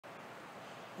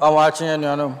watching any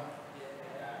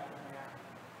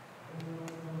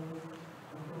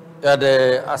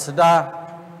the Asada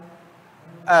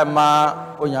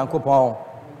Emma Onyankopon.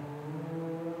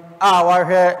 Our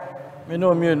hair, me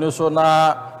no me no so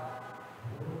na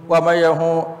Wamaye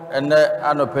home and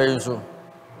anopain so.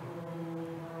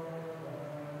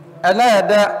 And I had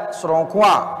that strong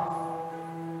qua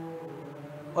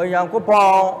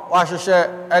Onyankopon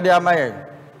wahwehwe ade amaye.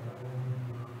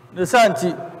 Ne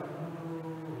santi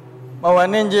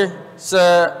mawaninje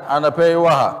se anapei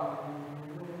waha.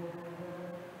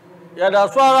 Yada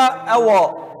swara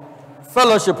ewo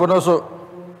fellowship no so.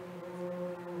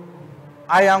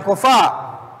 Ayankofa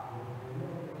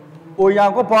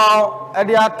Onyankopon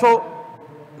ade ato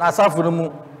na safu no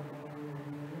mu.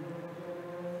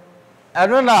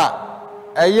 Eno na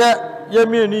eye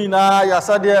yemienu na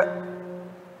yasade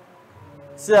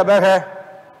si abehe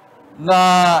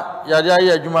na yade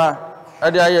aye adwuma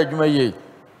ade aye adwuma ye.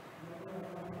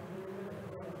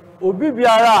 Obi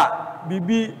biara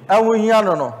bibi ahohia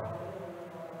no no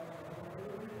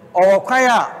okwan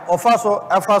a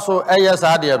ofaso eye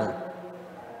saade no.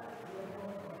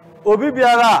 Obi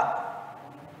biara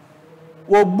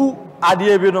wobu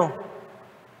ade bi no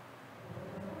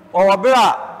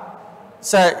owobira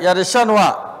se yade hye no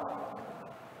a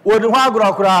woni ho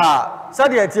agorakora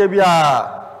sade atie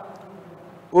bia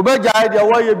obegya ide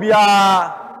woye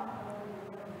bia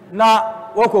na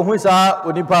wokohu sa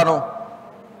onipa no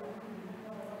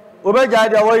obegya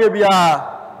ide woye bia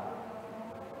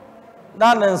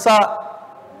na nensa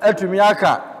atumi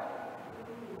aka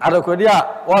adakodi a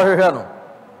wohwehwe no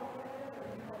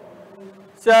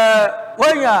se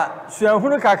wonya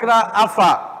suahunu kakra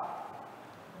afa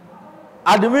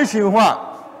admission ho a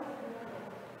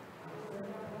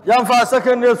yamfa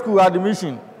secondary school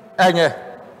admission enye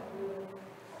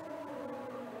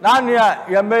nania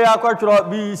yambe akwatro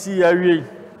BEC awie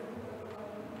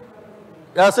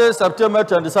ya say September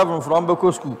 27 from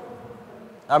Beko school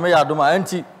ame ya doma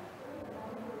anti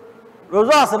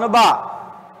results no ba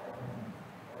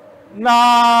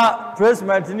na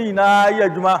placement ni na ya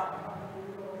adwuma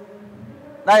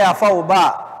na ya fa wo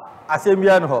ba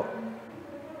asembia no ho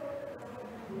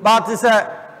but say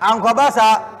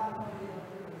ankobasa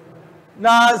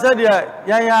na said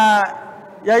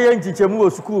ya nchichemu wo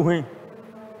school hwi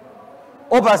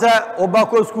opa se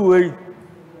obako school we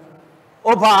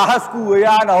opa ha school we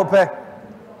ya na ope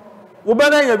wo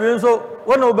bana nya bi nso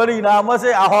wona obari na mo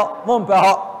se aho mo mpe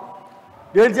ho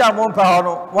de nti a mo mpe ho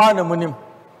no wa na munim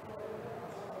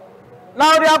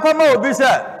na ori akoma obi se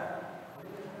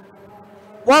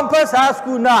one person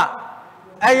school na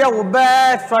eye wo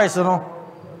best choice no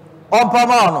ompa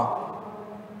ma no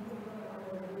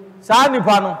sa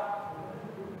nipa no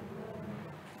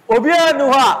obi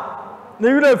anu ha na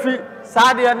yure fi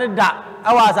saade ne da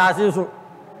awa asase so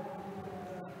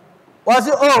wasi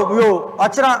yo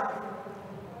ochira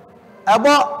ebo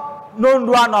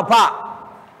nondu anopa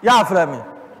ya aframi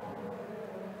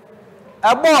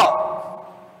ebo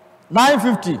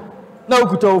 9:50 na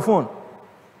ukuta phone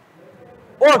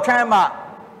o twan ma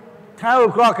 10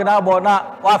 o'clock na abo na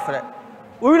wafre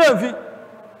uyure fi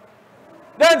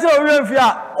then say uyure fi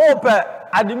a open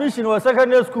admission wa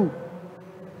secondary school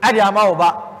ade ama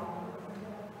oba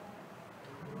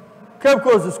Cape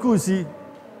Coast school si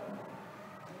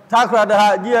Takrada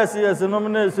ha GSS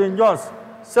nominate St. John's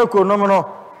Seko nomino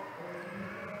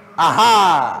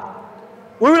aha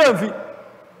uyure fi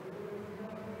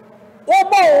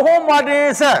obo ho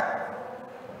mode se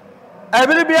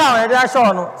ebiri bia e dey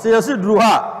show no se yesi duru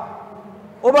ha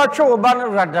oba twe oba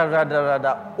no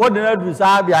rada wodi na duru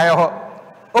sa bia ye ho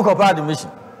okopa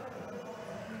admission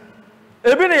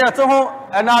ebi ne yete ho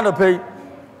ena no pei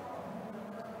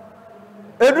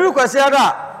eduru kwasi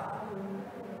ada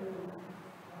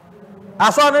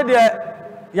aso ne de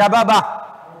yababa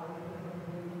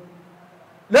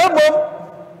lebom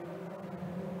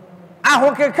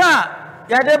ahokeka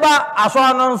yadeba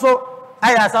aso no nso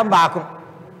aya samba ako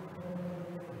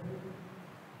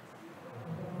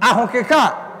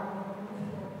ahokeka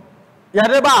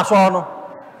yadeba aso no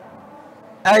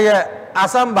eye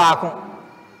asamba ako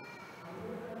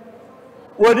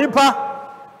wonipa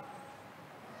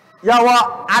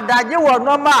yawa adaje wo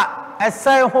noma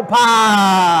esen ho pa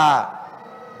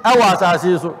awa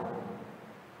asase so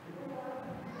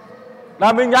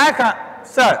na minya ka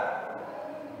sir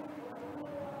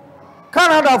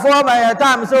Canada for my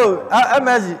time so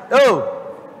MSC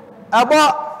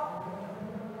about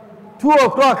 2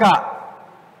 o'clock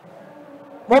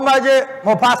mo maje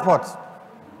mo passport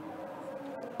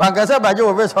bangasa baje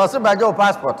o visa so baje o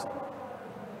passport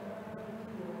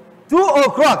 2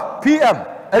 o'clock PM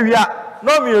awia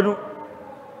no mienu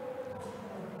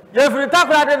Yɛfiri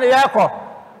takora de ne yɛkɔ.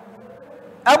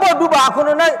 Ɛbɔ du baako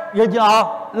no na yɛgyina hɔ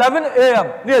 11 a.m.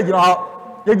 ne yɛgyina hɔ.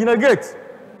 Yɛgyina gate.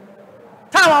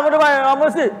 Time a mode ba yɛn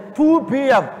ɔmo se 2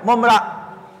 p.m. mommra.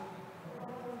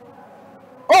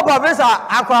 Oba visa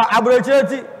akwa aburokyire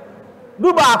ti.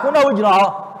 Du baako na wogyina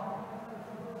hɔ.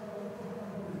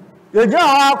 Yɛgyina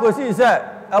hɔ akɔsi sɛ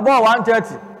ɛbɔ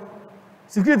 1:30.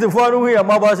 Security for no hu yɛ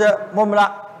mɔbɔ sɛ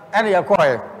mommra ɛne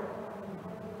yɛkɔɛ.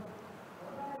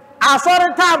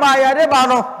 Asɔre time a yɛde ba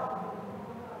no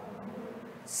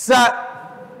sɛ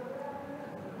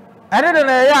ɛne de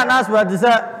na yɛyɛ announcement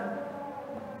sɛ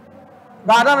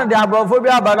baada no de aborɔfo bi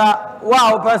aba na wo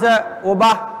a wopɛ sɛ wo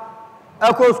ba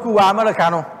ɛkɔ school wɔ America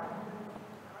no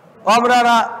ɔmmerɛ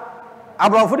na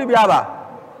aborɔfo de bi aba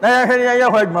na yɛhwɛ ne yɛyɛ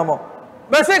hɔ adwuma mɔ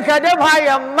mɛsɛ kadam ha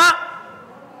yɛ ma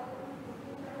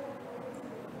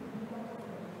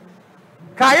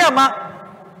ka yɛ ma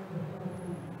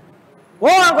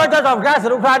wɔn Church of Christ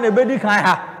no koraa na ɛbɛdi kan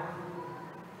ha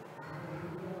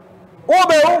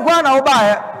wobɛwo nkwa na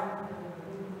wobaeɛ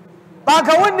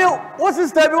banka wonni wo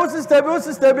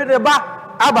sister bi ne ba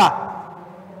aba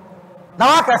na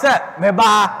waka sɛ me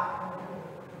baa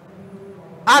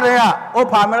ade a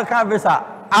wopa American visa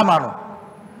ama no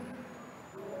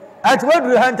ɛti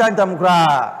waduru ha ntantam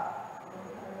koraa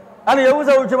ane yɛwu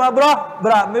sɛ wotwema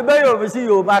bra mebɛyɛ o mesi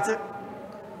yɛ o mate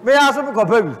meyɛ aso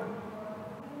mekɔpa bi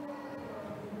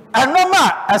ɛnom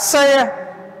a ɛsɛeɛ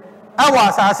ɛwɔ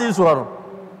asase yi soɔ no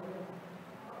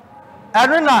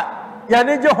ɛno na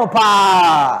yɛne gye ho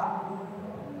paa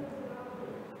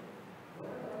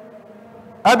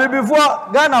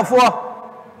abibifoɔ Ghanafoɔ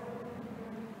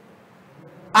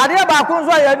adeɛ baako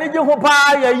nso a yɛne gye ho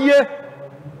paa yɛyie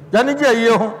yɛne gye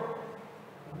yie ho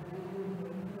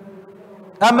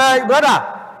ɛmɛ brother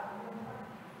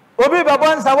obi bɛbɔ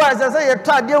nsawa ɛsɛ sɛ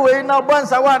yɛtɔ adeɛ wei na ɔbɔ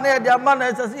nsawa na yɛde ama na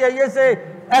ɛsɛ sɛ yɛyɛ sɛ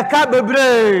ɛka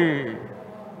bebree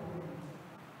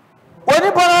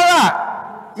onipa no a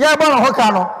yɛbɔ no ho ka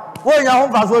no wɔnya ho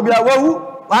mfasoɔ bia wawu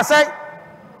wasɛe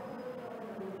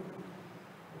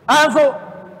anso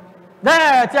na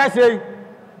yɛte ahyɛ yi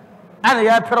ane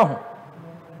yɛpere ho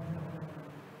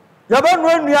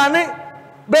yɛbɛnoa nnuane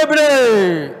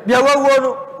bebree deɛ wawuo no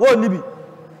wɔnni bi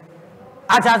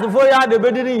ateasefoɔ yi ade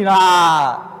bɛdi no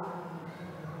nyinaa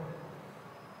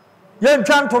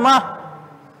yɛntwa ntoma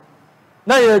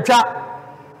na yɛtwa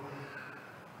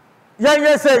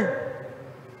yɛnyɛ sei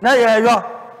na yɛyɔ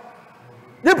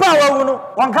nipa a wawu no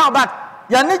wɔnka back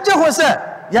yɛne gye ho sɛ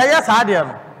yɛyɛ saa deɛ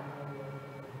no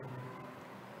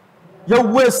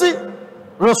yɛwasi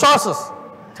resources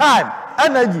time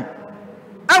energy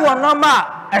ɛwɔ nɔɔma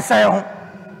a ɛsɛe ho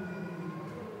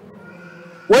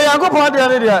wɔ Yankopɔn deɛ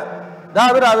ne deɛ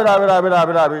daabi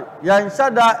yɛnhyɛ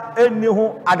da ɛnni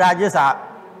ho adagye saa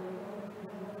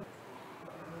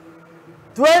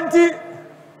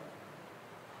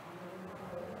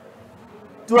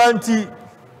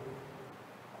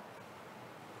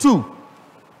 2022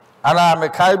 anaa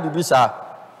mekae bibi saa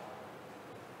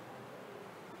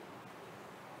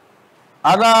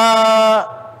anaa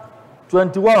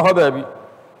 21 hɔ baabi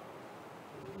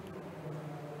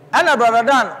ɛna Brother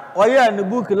Dan ɔyɛ ne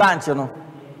book lunch no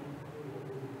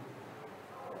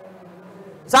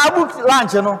saa book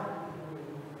lunch no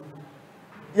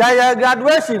yɛyɛ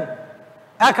graduation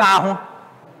ɛka ho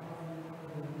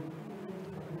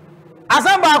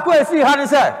asɛm baako esi ha ne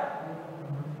sɛ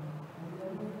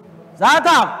saa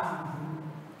tam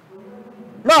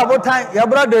na ɔbotan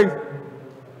yɛbra den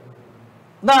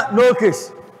na no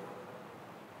case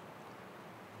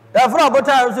yɛfrɛ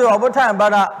ɔbotan so ɔbotan ba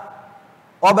na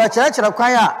ɔbɛkyerɛkyerɛ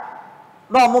kwan a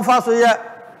na ɔmofa so yɛ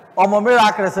ɔmo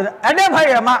miracle sɛ ɛnɛm ha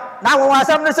yɛ ma na wɔn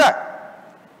asɛm ne sɛ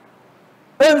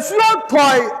nsuo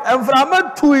tɔi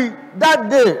mframa tui that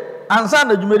day ansa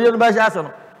na dwumadie no bɛhyɛ ase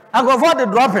no ankɔfoɔ de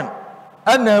dropping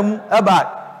ɛna mu ɛba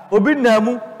obi na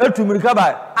mu etu mirika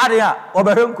ba ade a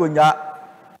ɔbɛhwɛ nkonyaa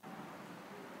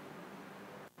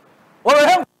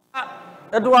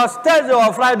it was Thursday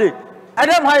or Friday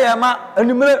ɛdɛm ha yɛ ma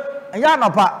animire ɛyɛ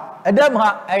anɔpa ɛdɛm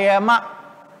ha ɛyɛ ma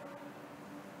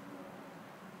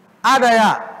ade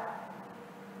a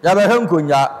yɛbɛhwɛ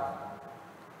nkonyaa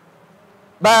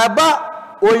baaba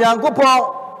Onyankopɔn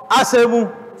asɛmu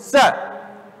sɛ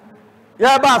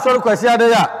yɛba asɔre kwasi ade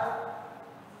ya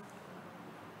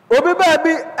obi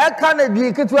baabi ɛka ne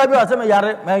dwi ketewa bi ɔsɛ me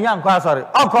yare ma nya nkɔ asɔre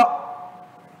ɔkɔ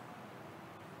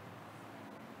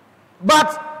but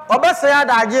ɔbɛsɛe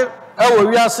adagye ɛwɔ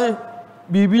wiase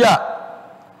biribi a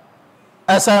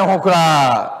ɛsɛn ho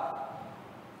koraa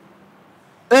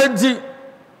enti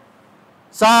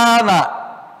saa na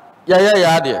yɛyɛ yɛ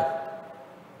adeɛ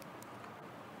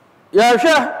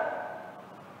yɛhwɛ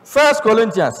 1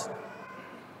 Corinthians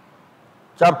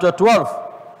chapter 12.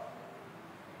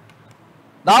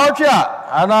 Now,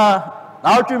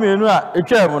 now to me, a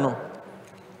chairman.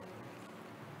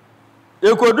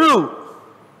 You could do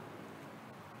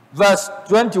verse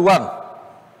 21.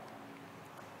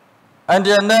 And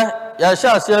then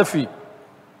Yasha Sefi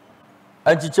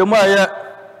and Chichemaya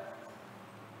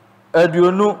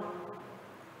Aduno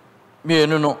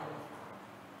Mienuno.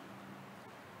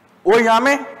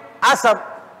 Oyame Asap.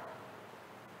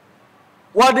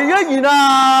 What the Yanina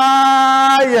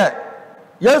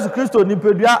Yesu Christo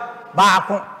Nipedia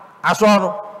Bako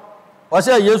Asono. Or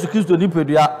say Yesu Christo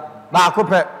Nipedia Bako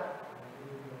Pet.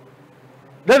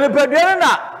 Then the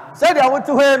Pediana said, I went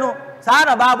to Heno,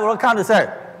 Sana Bible can say.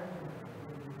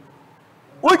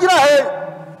 Would you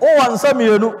know, oh, and some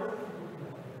you know,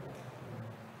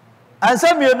 and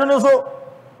some you know so,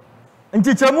 and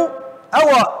Tichamu,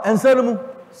 our and Salomu,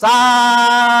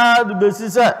 sad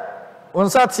basis, on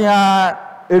Satia,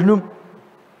 Enum,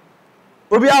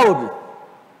 Obiaobi.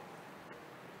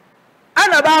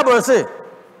 And the Bible say,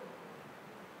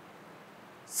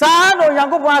 San or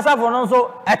Yanko Pasa for no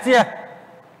so at here.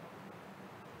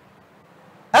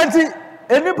 Enti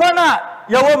enipana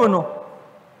ya womuno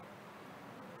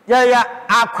ya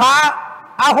akwa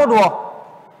ahodo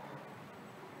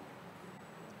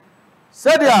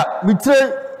sedia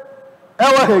mitre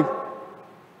ewa he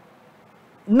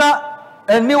na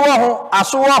eni wo ho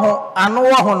aso wo ho ano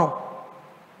wo ho no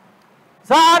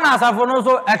saa na asafo no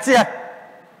so etie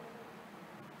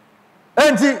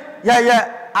enti ya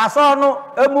aso no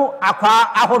emu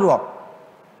akwa ahodo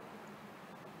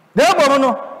debo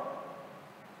no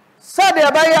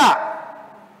Sadia Baya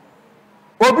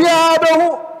Obia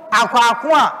Behu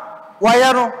Aqua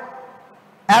Wayano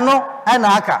Ano and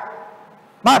Aka.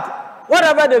 But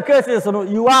whatever the case is,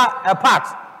 you are a part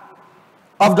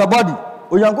of the body.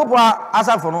 Uyankupa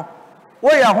Asafono,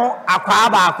 where home Aqua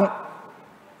Baku.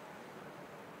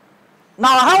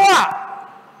 Now, how are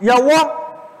you walk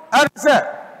and say,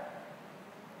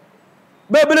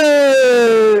 Baby,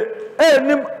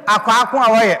 Nim Aqua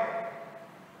away.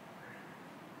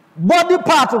 Body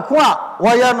part of Kwa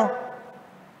Wayano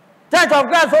Church of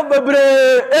Christ of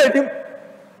Bebre Edim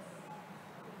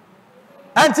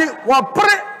and see what pre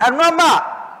and number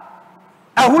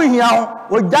a wing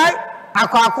would die a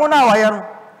Kwakuna Wayano.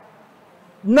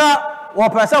 Na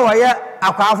what person wire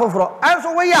a Kwafo and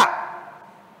so we are.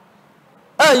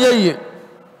 Ye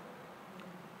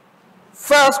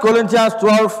 1 Corinthians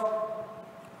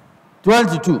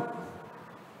 12:22.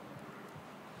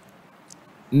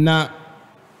 Na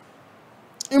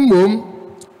Imum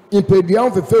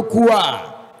impedian fefe kuwa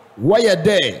waya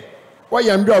de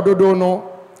waya mbia ododo no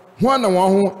ho na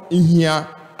won ho ihia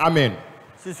amen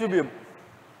Sisubim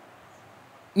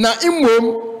na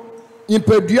imum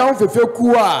impedian fefe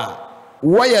kuwa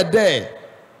waya de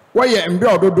waya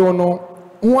mbia ododo no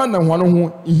ho na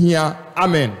ho ihia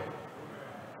amen.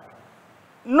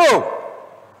 No,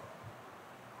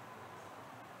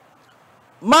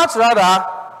 much rather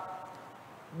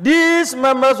these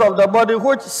members of the body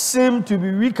which seem to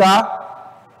be weaker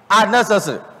are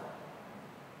necessary.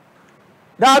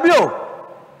 Dabio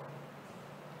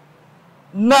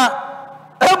na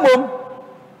emom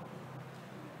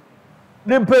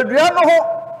the pedriano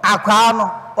ho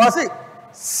akwano or say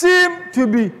seem to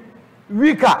be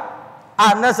weaker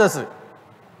are necessary.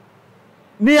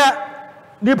 Near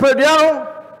the pedriano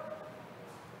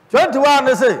 21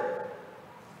 they say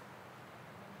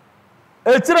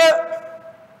etire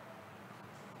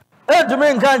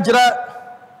Edwin Kanjira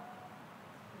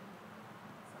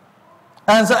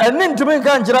and so and then to me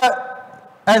Kanjira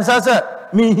and so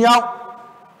me here.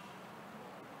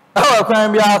 Oh,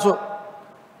 can be also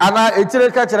and I a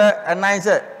catcher and I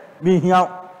said me here.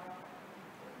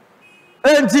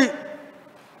 And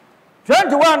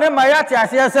 21 in my yati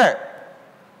as I said.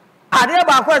 I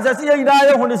never quite as you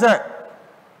die when he said.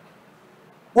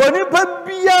 When you put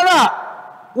Biara,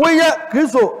 we are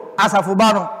Christo as a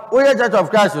Fubano. We are Church of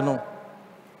Christ, you know.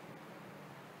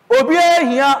 Obi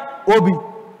here, Obi.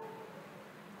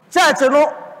 Church, you know,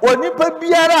 when you put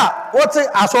Biara, what's it?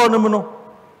 I saw no no.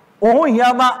 Oh,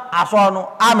 Yama, I saw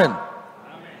no. Amen.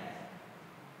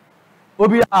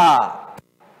 Obi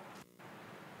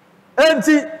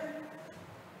Enti,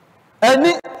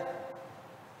 any,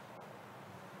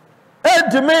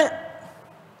 to me,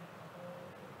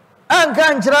 and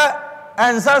Kanjra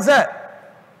and Sasa,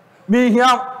 me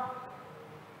here.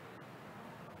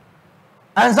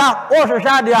 And so, also,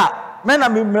 Shadia, men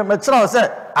of me,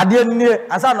 said, I didn't near,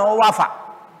 and son of Wafa.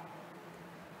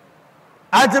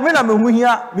 I tell me, I'm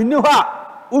here, we knew her,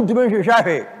 who to make you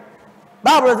shy.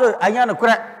 Barbara, I am a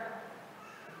crack.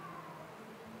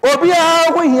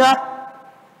 Obia, we here.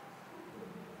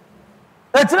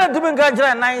 Etire ntumi nka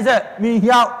nkyerɛ nan sɛ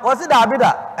mihia wɔsi daabi da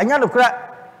anya no kora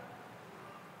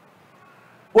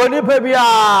onipa bi a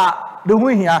de ho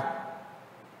hia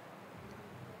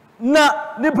na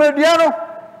nipadua no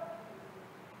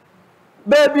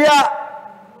baby a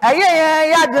ɛyɛ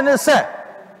yɛadwene sɛ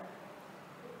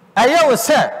ɛyɛ wo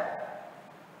sɛ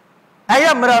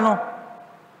ɛyɛ mmerɛ no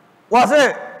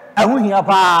wɔsi ɛho hia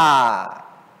paa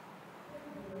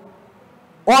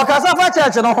ɔkasa fa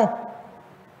kyerɛkyerɛ no ho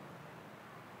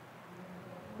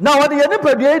na wɔde yɛ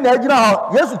nipadua yi na agyina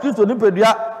hɔ Yesu Kristo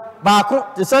nipadua baako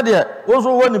te sɛ deɛ wo nso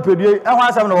wɔ nipadua yi ɛho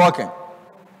asɛm na wɔkɛn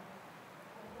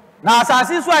na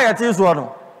asase so a yɛte soɔ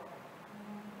no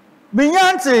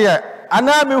minyante yɛ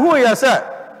anaa mihu yɛ sɛ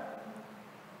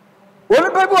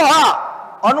onipa bi wɔ hɔ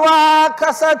a ɔno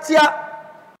akasa tia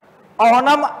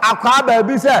ɔhonam akwaa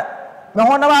baabi sɛ me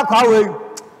honam akwaa wei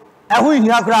ɛho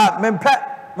hia koraa mempɛ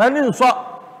m'ani nsɔ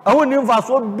ɛho ni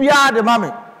mfasoɔ biara de ma me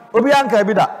obiara nka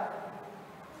bi da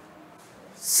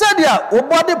sɛdeɛ wo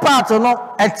body part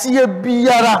no ɛteɛ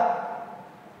biara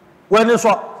w'ani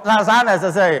sɔ na saa na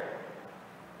ɛsɛ sɛ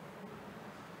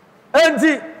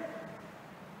enti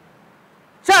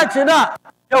church na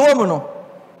yɛwɔ mu no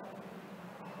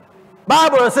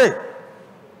Bible say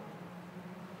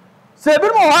sɛ bi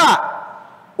mo hɔ a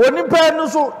onipa no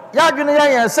so yɛadwene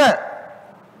yɛn sɛ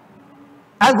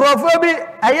nkurɔfoɔ bi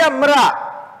ɛyɛ mmerɛ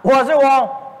a wɔ se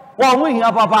wɔn ho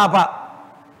hia papaapa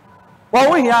wɔn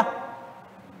ho hia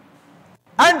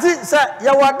anti sɛ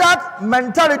yɛwɔ that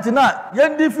mentality na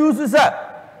yɛn diffuse sɛ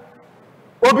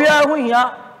obiara ho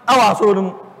hia awɔ asɔre no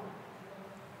mu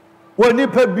wɔ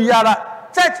nipa biara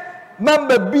church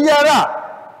member biara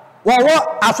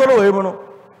wɔwɔ asɔre wɔ mu no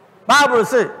Bible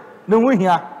say ne ho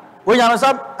hia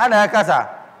onyamesam ana ɛkasa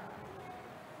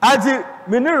anti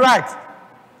mini right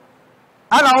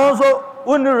ana wo nso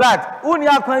woni right woni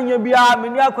akwanya biara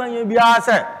mini akwanya biara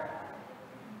sɛ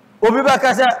obi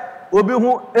bɛka sɛ obi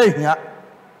ho ehia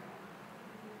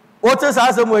wote saa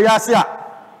asɛm wɔ yase a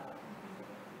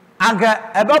anka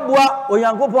ɛbɛboa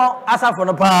Onyankopɔn asafo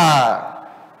no paa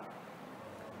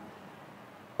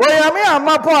oyame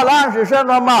ama Paul anhwehwɛ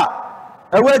no ma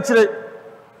ɛwɔ akyire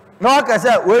na waka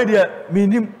sɛ wei deɛ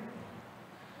minim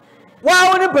wa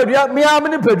woni padua mia me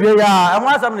ne padua ya ɛho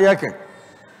asɛm ne yɛke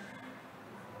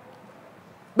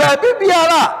baabi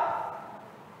biara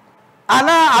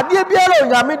ana adeɛ biara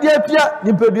Onyame de apia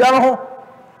ne padua no ho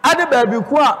ade baabi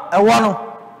ku a ɛwɔ no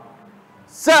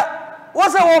sɛ wo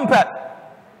sɛ wo mpɛ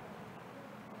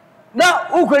na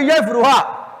ukɔyɛ firi hɔ a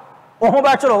wo ho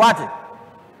bɛkyerɛ wate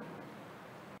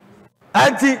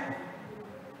anti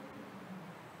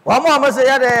wɔn a wɔsɛ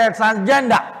yɛde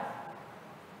transgender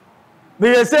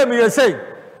meyɛsɛ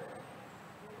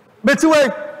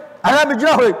metiwei ana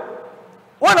megyina hɔ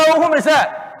wɔn na wɔn ho me sɛ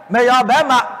meyɛ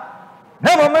ɔbɛrima na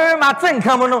mmom mate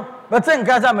nka mu no mete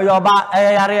nka sɛ meyɛ ɔbaa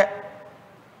ɛyɛ yareɛ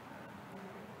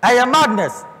ɛyɛ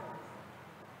madness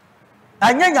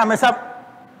ɛnyɛ nyamesɛm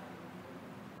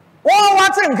wɔn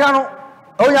wate nka no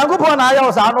Onyankopɔn na ayɛ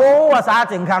wo saa no wɔwɔ saa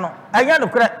ate nka no ɛnyɛ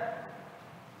nokorɛ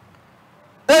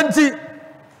enti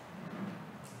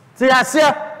te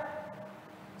aseɛ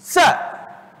sɛ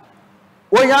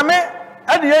Onyame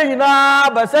ɛde yɛn nyinaa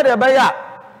ba sɛdeɛ ɛbɛyɛ a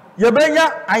yɛbɛnya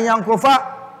anyankofa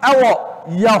ɛwɔ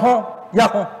yɛn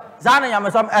ho saa na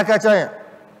nyamesɛm ɛka kyerɛ yɛn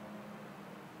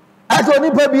ɛsɛ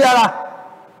onipa biara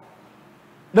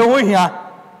ne ho hia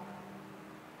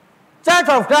Church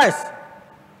of Christ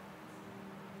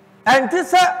ɛnti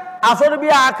sɛ asɔre bi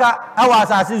aka ɛwɔ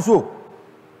asase so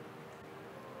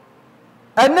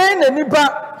ɛnɛ na nipa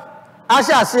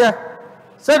ahyɛ aseɛ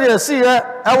sɛdeɛ ɛsiiɛ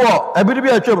ɛwɔ abiri bi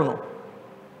atwam no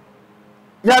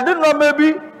yɛde nnɔma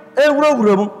bi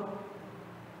ɛwurawura mu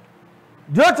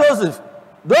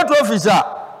Diotrephes a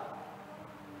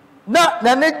na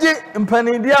n'ani gye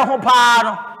mpanimdeɛ ho paa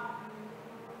no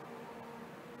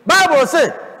Bible say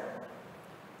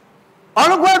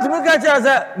ɔno kɔ tumi ka kyerɛ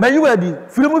sɛ mayi wadi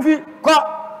firi mu fi kɔ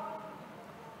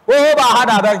wo ba ha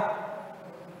da bɛn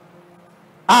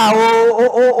a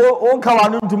wo nka wa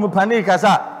no ntumi pani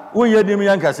kasa wo yɛ dim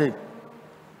yɛn kase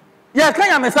yɛ ka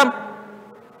nyamesɛm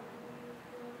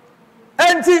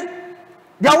enti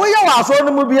deɛ woyɛ wɔ asɔre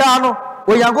no mu biara no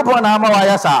Onyankopɔn na ama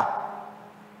wayɛ saa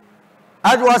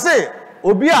ade wɔ se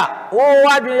obi a wo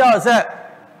adwene yɛ sɛ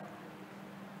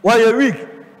wɔyɛ weak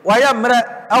wɔyɛ mmerɛ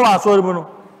ɛwɔ asɔre mu no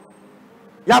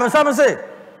yamesɛm se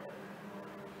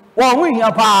wɔn ho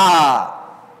hia paa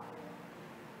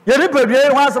yɛ nipadua yi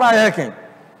ho asɛm a yɛreke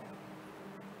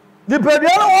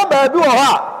nipadua no wɔ baabi wɔ hɔ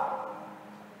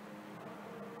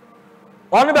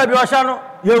a ɔno baabi ɔhyɛ no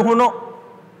yɛhu no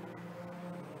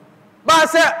ba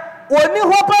sɛ wɔni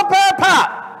hɔ pɛpɛɛpɛ a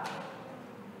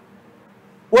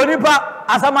wɔnipa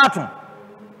asɛm ato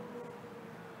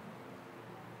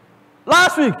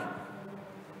last week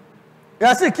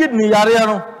ya see kidney yare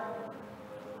no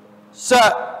se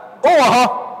o ho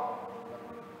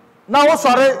na wo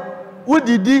sore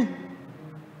wudidi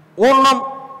wonnom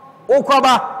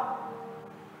okwaba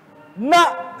na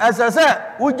esese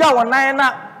uja wonan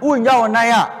na unja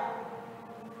wonan a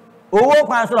owo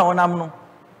kwan so na wonam no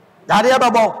yare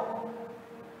bebo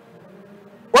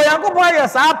oyankopon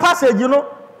yes a passage no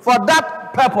for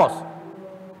that purpose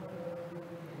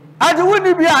adi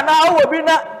wuni bia na awo bi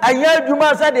na anya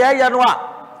adwuma se de aye no a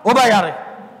wo ba yare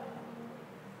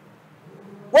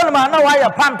won ma na wa ya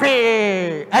pampe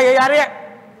aye yare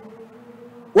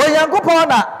oyankopon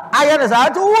na aye ne sa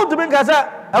ati wo tumi nka se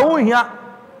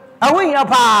awuhia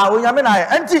pa onyame na aye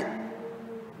anti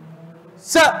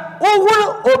se owu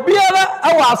obiara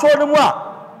awo aso no mu a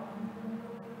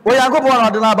oyankopon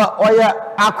na de na ba oye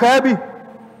akwa bi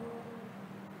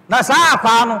na sa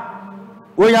akwa no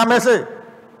onyame se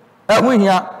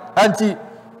ahuhia anti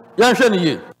yanhwe ne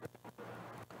ye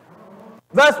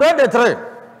verse 23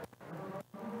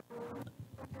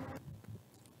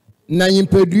 na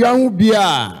yimpadua ho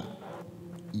bia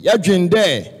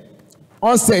yadwende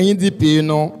onse hindi pii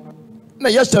no na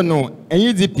yehye no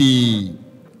enyidi pii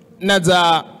na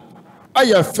za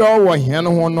aya fe wo hia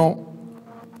no ho no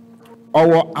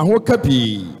owo ahoka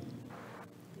pii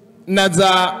na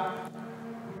za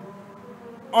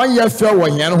onya fe wo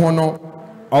hia no ho no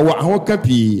owo ahoka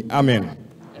pii amen.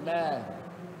 Amen.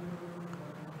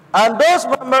 And those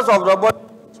members of the body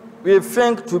we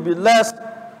think to be less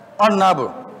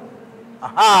honorable.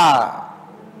 Aha.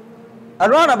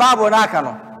 And run a Bible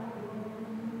nakano.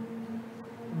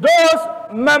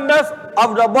 Those members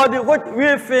of the body which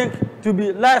we think to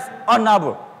be less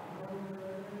honorable.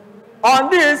 On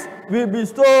this we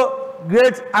bestow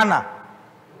great honor.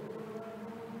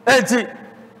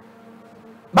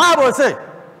 Bible say,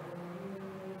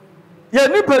 ye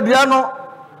nipadua no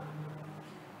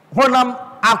honam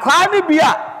akwa ne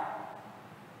bia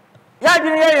ya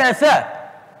dwene ye se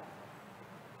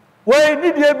we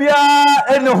didie bia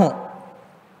ene ho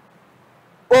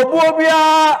obuo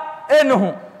bia ene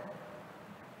ho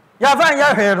ya van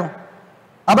ya hwe no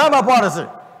ababa Paul se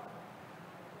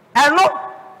eno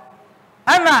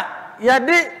ana ya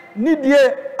de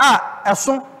nidie a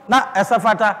eso na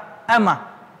esafata ema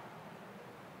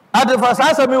adefasa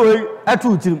asemi we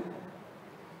atu tirim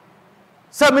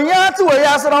saminya ti we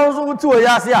yase na ho ti we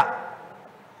yase a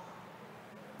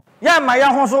ya ma ya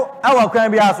ho so awa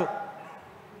kwan bia so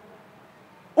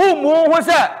umu ho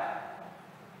se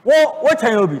wo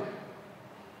chan obi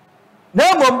na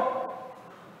mom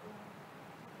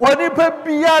woni pa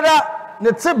biara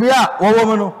ne tibia wo wo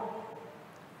mu no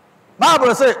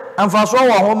Bible say amfaso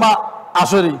wo ho ma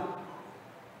asori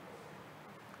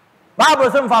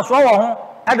Bible say amfaso wo ho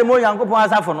ademo Yankopon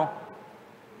asafo no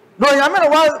no yame no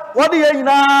wodi ye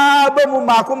nyina ba mu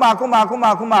mako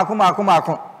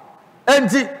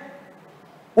enti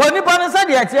woni pa ne se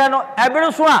de atie no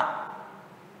ebere so a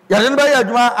yare no ba ya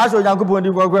adwuma aso Yankopon di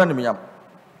gwagwa ne miyam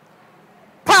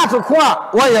part ko a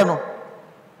wo ye no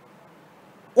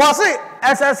wo se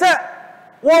esese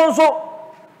won so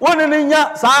woni ne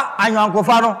nya sa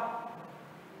anyankofa no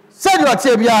se de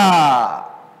atie bia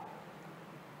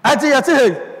ati yate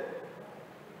he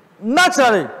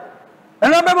naturally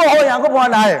and remember how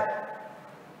Yankopon na aye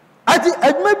ati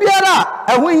adwuma biara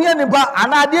eho hia nipa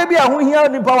ana ade bia eho hia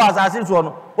nipa wa asase so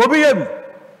no obi ye bi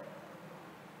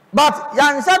but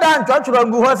yan sada ntwatworo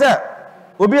ngu ho se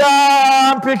obi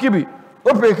a mpeki bi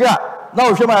o peki a na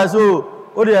o hwema so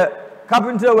o de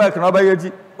carpentry work na oba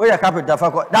yeji o ya carpenter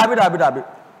fa ko dabi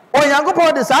o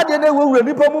Yankopon de sa de na wewura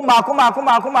nipa mu mako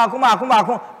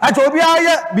ati obi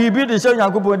aye bibi de se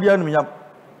Yankopon di anum yam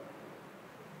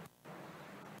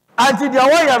anti dia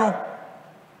woya no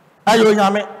ayo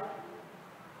nyame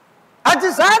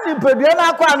anti sa ni pedua na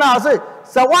akwa na ase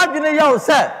se wadwene ye o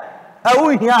se awu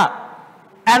hia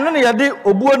eno ne ye de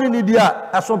obuo ni ni dia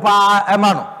eso pa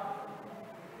ema no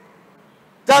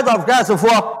Church of Christ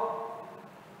for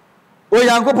o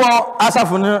Yankopon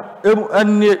asafo ne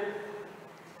enne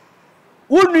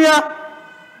unua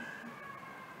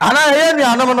ana ye ni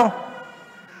anom no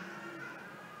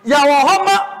ya wo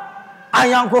homa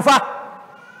ayankofa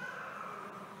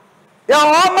ya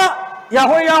homa ya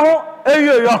ho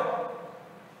eyoyo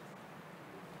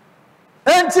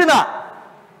entina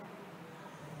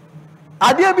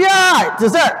ade bia te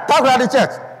se takura the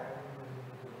church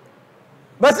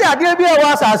but se ade bia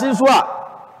wa asase so a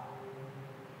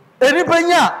eni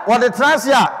panya wo de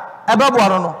transia ebebo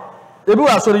no ebi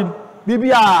wa sori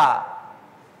bibia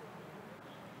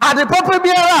ade papa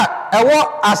bia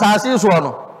ewo asase so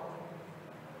no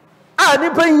a ni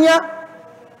panya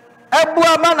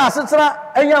ebua ma na setena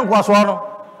enye nkwaso no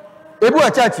ebu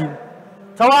a chachi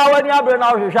sawa wani abre na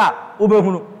hwehwa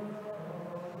obehunu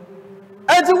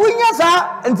enti wunya sa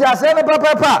enti ase ne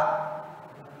papa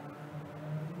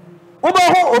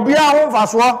obehu obia ho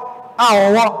mfaso a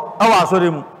wowo awa asore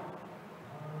mu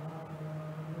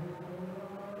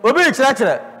obi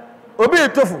kyerɛkyerɛ obi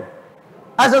tofu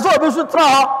asese obi so tra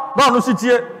ho na no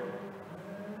sitie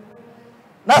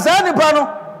na sa nipa no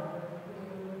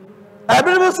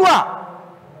ebiri so a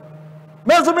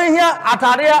mezo me hia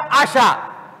atare ahya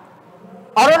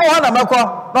ɔro no ho na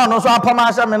mekɔ na no so apama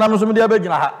ahya me na no so me de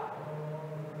abegyina ha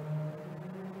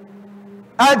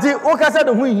anti wo kasa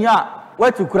de ho hia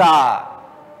wati kura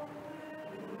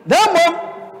demom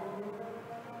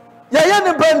ye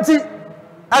nipa nti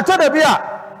ato da bia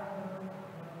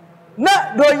na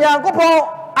do Nyankopɔn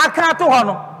aka to ho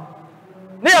no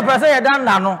ne ye pese ye dan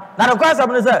na no na de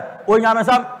kwasam ne se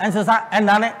onyamesam ensesa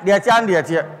enane de atia de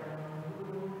atia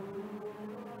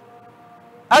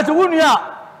ati wunua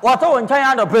wato wonkan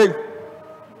adope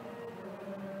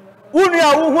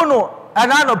wunua wuhu no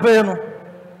ana adope no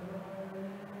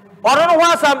ɔno no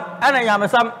wasam ana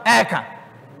nyamesam eka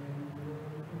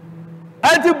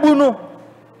ati bunu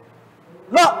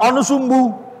na ɔno so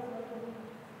mbu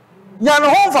nya no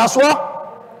ho mfaso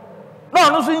na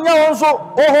ɔno so nya won so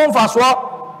ho mfaso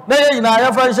na ye nyina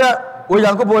ya fa nhyɛ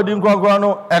Onyankopɔn di nkronkron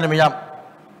no enemyam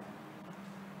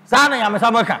saa na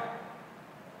nyamesam eka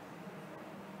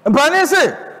mpani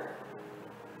se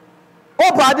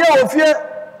opade ofie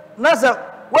na se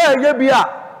wa ye bia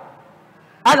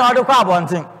ana ɔde kɔ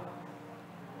abɔnten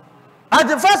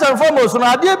ati first and foremost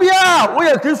na ade bia wo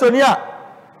ye kristoni a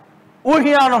wo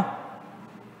hia no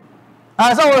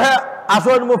asa wo he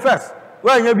aso no first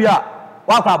wa nya bia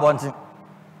wa kɔ abɔnten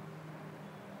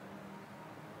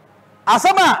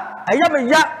asama ayame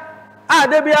ya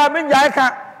ade bia me nya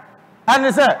eka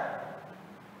ani se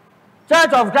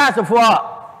Church of Christ for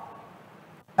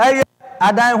aye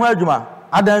adan ho adwuma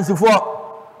adansifo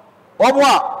obo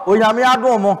a onyame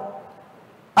adom mo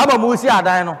aba mu si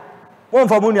adan no won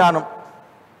fa mu nuanom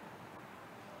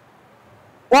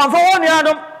won fa won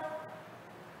nuanom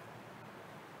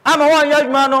ama won ya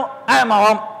adwuma no ay ma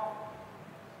won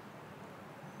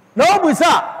na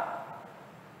obusa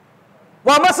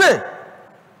wa mase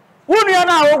wonu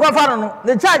na wo gwa fa no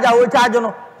ne charge a wo charge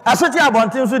no asoti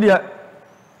abontin so de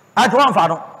atwan fa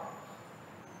no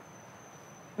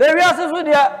le wi asesu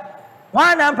de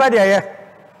wan na mpa de ye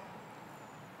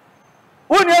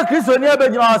wonu e Kristo ni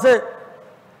abegyina o se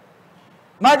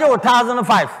maje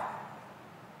 1005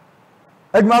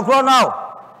 adwuma kro now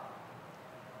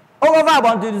o go fa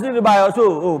abontin so de ba so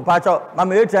o pacho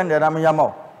mama 800 na me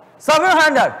yama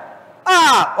 700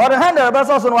 or the 100 be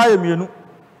so no wa ye mienu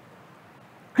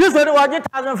Kristo ni waje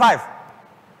 1005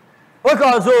 o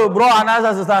ka so bro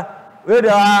anasa sister we de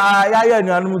ya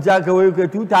nuanu ti aka we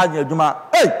 2000 adwuma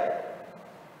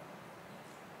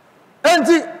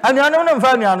enti anuanu no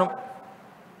mfa anuanu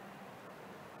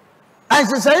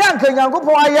anse se ya nka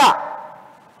Nyankopɔn aya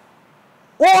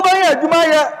wo ba ya adwuma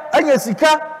ya anya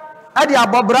sika ade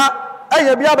abobra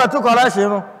anya bia bato correction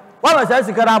no wa ba sha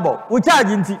sika na abo wo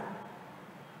charge nti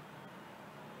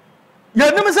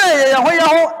yenim se ye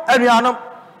ho anuanu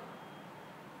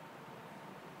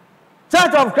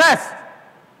Church of Christ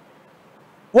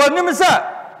wonim se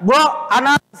bro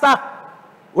anasa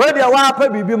we dia wa pa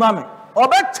bibi mame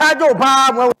obe charge o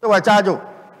pa mo we charge o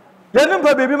yenim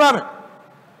pa bibi mame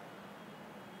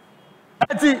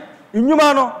ati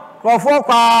inyuma no krofo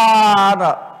kwa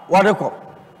na wode ko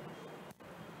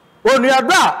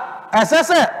onuada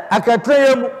esese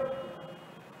akatreye mu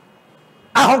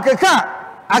ahonkeka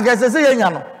agasese yenya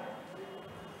no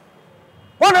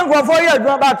wonen krofo ye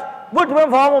adwuma bat butume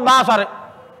mfa mo ma sare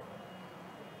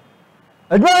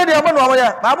adwuma de mo no mo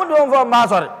ye ba mo do mfa ma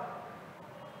sare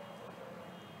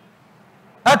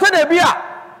atode bia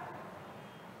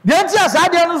de nti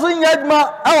asade no so nya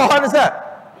adwuma awo ho ne se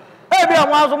bia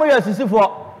mo aso mo ye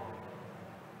sisifo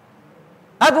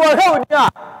atwo he oni a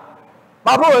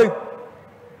baba we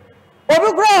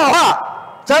obi kura ha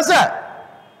chese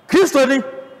Kristo ni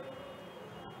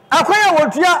akwaya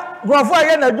wotua grofo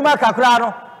aye na adwuma kakra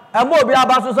no emo obi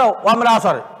abaso se wa mra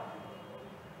asore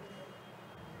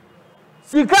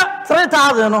sika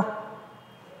 3000 no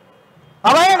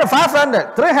abaye no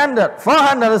 500 300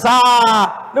 400 sa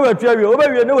ne watua wi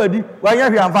obawie ne wadi wanya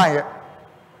hwi amfan ye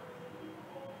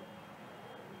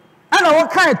ana wo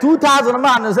kan 2000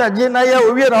 man no se je na ye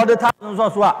owie na ode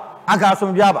 1000 so a aka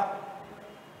som bi aba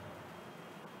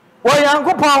wo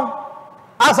Yankopɔn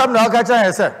asam na aka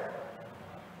kyan se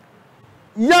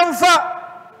yamfa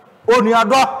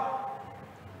onuado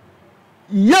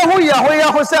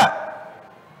yehu se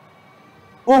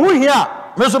Ohu hia,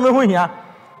 me so me hu hia.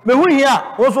 Me hu hia,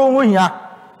 wo so hu hia.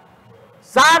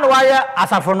 Saa na waye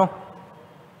asafo no.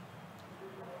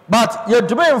 But ye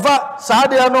tumi mfa saa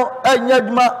de no anya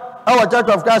adwuma awa Church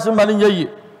of Christ mani nyeyi.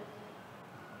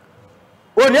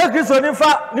 Oni Kristo ni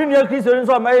fa, ni nua Kristo ni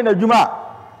so ma ye na adwuma.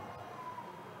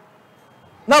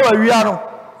 Na wa wia no.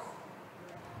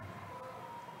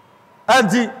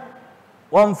 Anti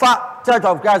wonfa Church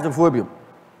of Christ phobia.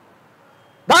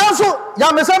 Danso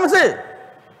ya mesam se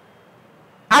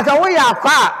aka wo ya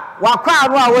wakwa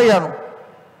no a wo ye no.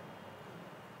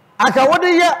 Aka wo de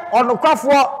ye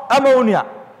onokwafo ama onua.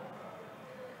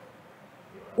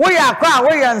 Wo ya kwa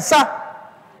wo ye nsa.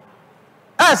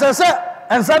 Asese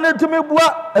nsa ne tumi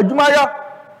bua adwuma ya.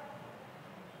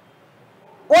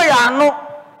 Wo ya no.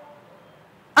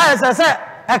 Asese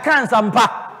eka nsampa.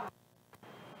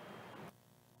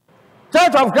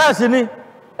 Church of Christ ni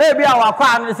ebi a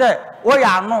wakwa no se wo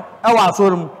ya no e wa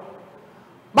asorum.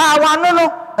 Ba wa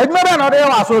no adwuma be na de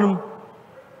wa asorum.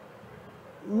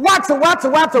 What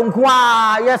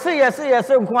nkwa yes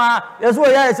nkwa yes wo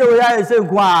ya yes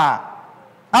nkwa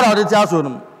ara de ti aso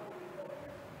num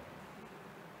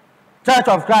Church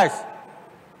of Christ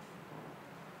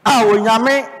wo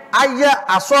nyame aye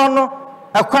aso no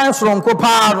ekwan soronko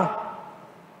paa no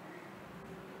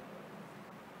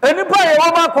enipa ye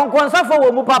wo ba konkonsa fo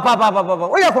wo mu papa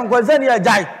wo ye konkonsa ni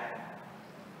ajai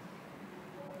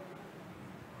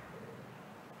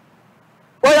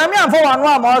wo ya mi anfo wanu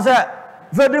ama se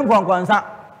Fedin kwankwansa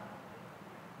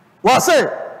wase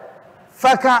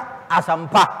faka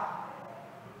asampa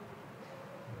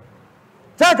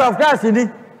Church of Christ ni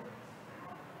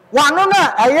wanu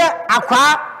na eye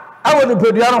akwa awo ni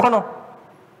pedua no hono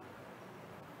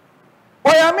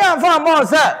oyame anfa mo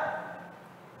se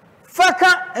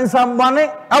faka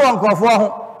nsambane awo nkofo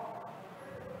ho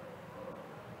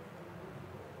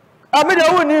amide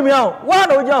wo ni mi a wa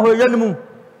na oja ho yanimu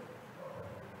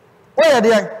oye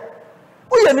de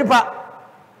Uye nipa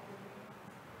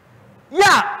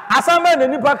ya asambe ne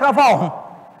nipa kafa ho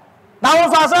na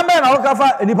wo so asambe na wo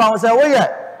kafa nipa ho se wo ye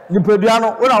nipadua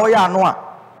no wo na wo ya ano a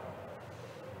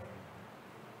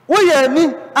wo ye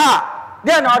ni a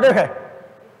de na wo de he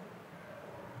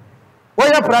wo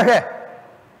ye pra he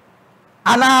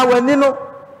ana wani no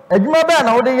adwuma be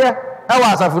na wo de ye e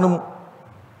wa asafo no mu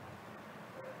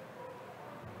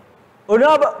oni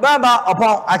ba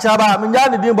opon achaba minya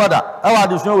ne din boda e wa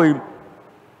de so we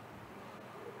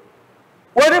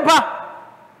Wonipa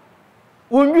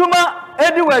unjuma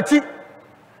edi wachi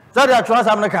zadi atwa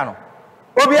sam ne ka no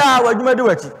obi a wadwuma di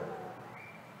wachi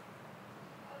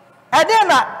ede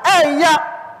na eya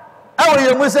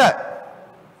awoye mu se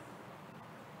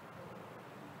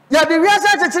ya de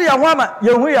wiase chechiri ya ho ama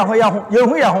yehu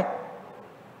ya ho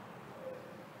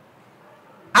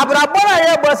abrabora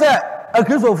ye bo se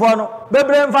akrisofo no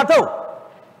bebre mfato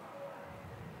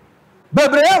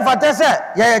bebre mfate se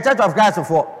ye Church of Christ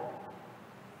for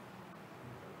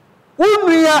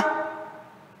Unuya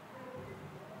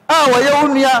waye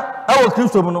unuya awo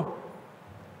Kristo mu no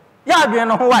ya adwen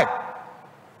no ho wai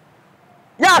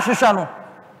ya hwehwa no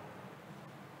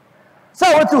se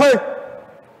wotu hoy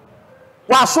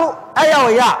waso aya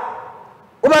oya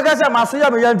obaka se maso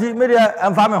ya me yanti me de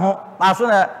amfa me ho maso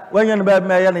na wanya no ba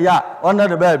me ye no ya onna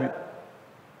de ba bi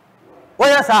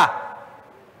woya sa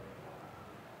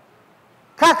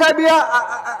kaka bia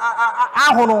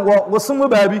ahono wo sumu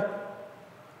ba bi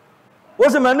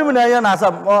Wose manum na ye na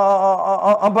asam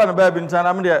ampa na ba bi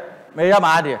ntana me de me ya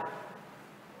ma ade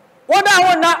woda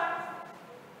wona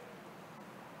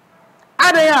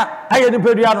ade ya aye ni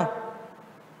pedua no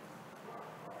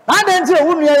ade nti e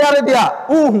wunu yare de a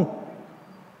uhu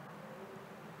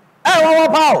wo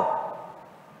pawo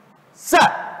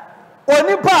sa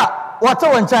onipa wote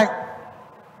wonchan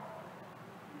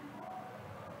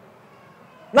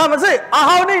na me say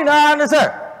ahaw ni na ne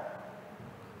say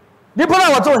Nipa na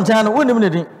wote wonchan no wonim ne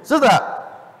din sister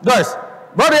Joyce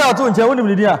brother ya wote wonchan wonim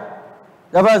ne din a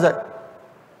ya fa say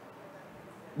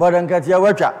brother nkatia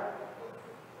watwa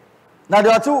na de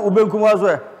wote ubenkum wazo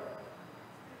e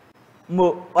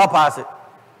mo wa pass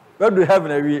we do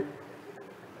heaven awie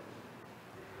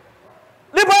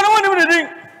nipa na wonim ne din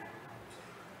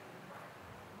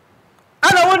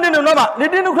ana wonim ne noma ne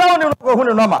din kura wonim no ko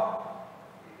ne noma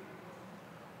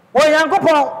wo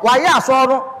yankopon wa ya aso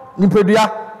no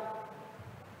nipadua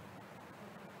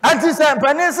anti se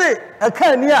mpanisi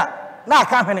aka ni a na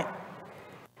aka hwene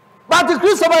but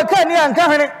Kristo ba aka ni anka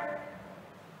hwene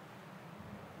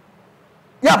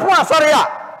ya po asore ya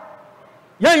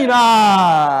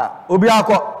yeyina obi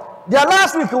akọ the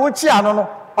last week wo chi ano no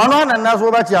ono na na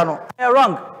so ba chi ano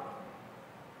wrong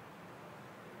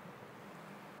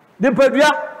the padua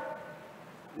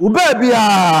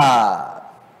ubabia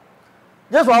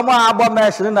just one more about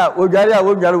machine na ojari a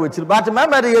wonjari wechiri but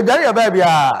remember the ojari ya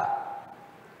babia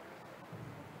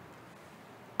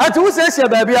ati wo se se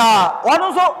babia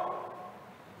wonu so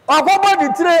akobo di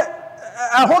tire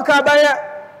ahoka baye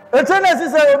etenesi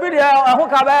se obi de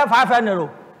ahoka baye 500 naira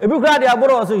ebi kura de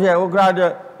agboro so hwe wo kura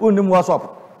de unim whatsapp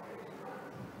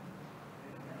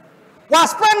wa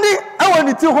spendi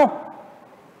awoni ti ho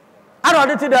ana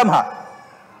de ti dem ha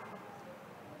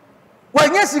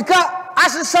wanye sika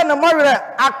asese ne mawere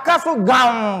akaso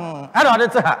gam ana de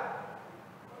ti ha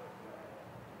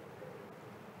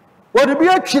wodi bi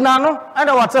atwina no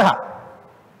ana wate ha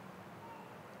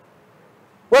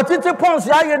watiti pons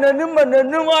ya ye nanim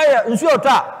aye nsu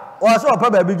ota o se opa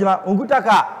ba bi gina onkuta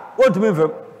ka otumi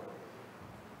fem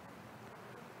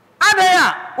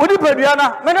adaya wodi padua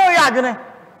na me ne o ya adwene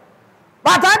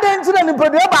bata de ntina ni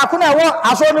padua ba ko na wo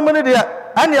aso no me de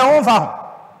ane e ho fa ho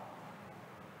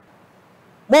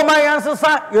mo man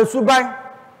yansesa yesuban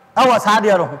awo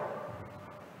saade ro ho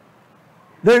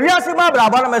de wiase ma bra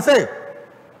ba na me say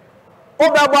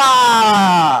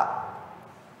obeba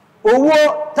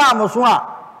owo tam so a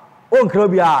onkra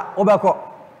bia obekọ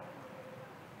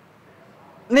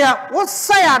ne wo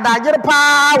sai adagere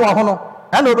pa wo ho no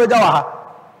na obeja wa ha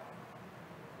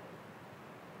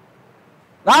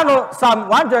now Psalm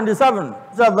 127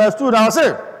 verse 2 now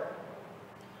say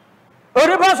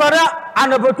oriba sore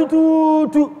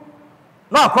anabotutu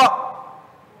na ko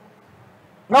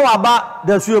na wa ba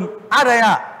da suem adan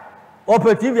ya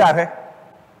ope TV ahwe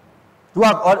to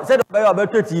say the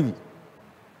about TV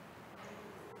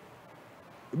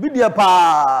bidia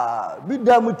pa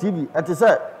bidia mu TV ati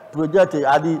say project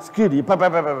adi screen pa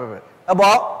ebo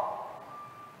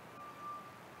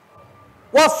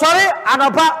wo sori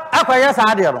anapa akoye sa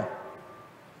ade no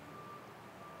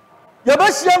ye ba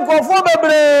hie nkofo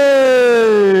bebre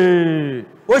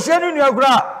o hie ni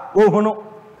nuagura o hunu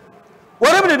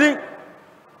wore bi di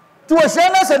ti wo hie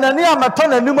na se nani amato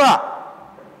nanim a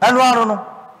anu anu no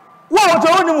wo to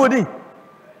woni mudi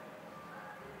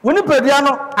woni pedua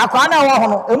no akwa na wo ho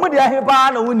no emu dia he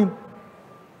pa na wonim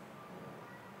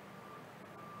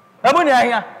emu ni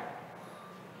ahia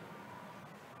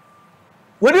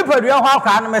woni pedua ho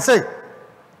akwa na me say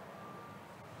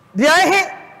dia he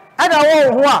ada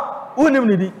wo ho a wonim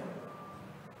ni di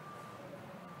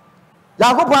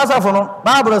Yakob asafo no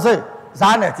Bible say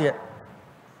za na tie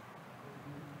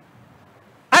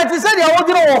ati say dia wo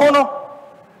gire wo ho no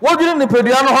wo gire ni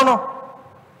pedua no ho no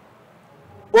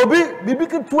obi bibi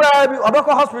kitwa bi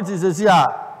obekọ hospital sesi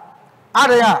a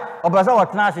adaya obasa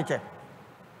watena ahyeche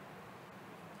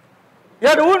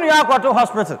ye de wunu akwato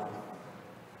hospital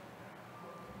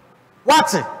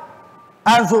wati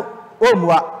anzo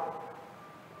omua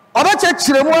obeche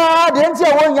kiremu a de nti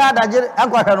e wonya adagere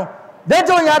ankwahwe no de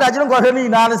nti wonya adagere nkwahwe ni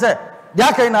na ne se de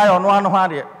akai na ya ono ano ho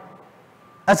ade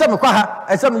esem kwa ha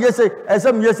esem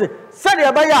yese se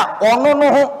de ba ya ono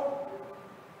no ho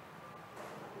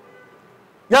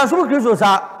Yansu Kristo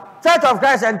sa Church of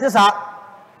Christ and Tisa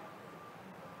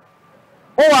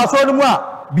o wa so ni mu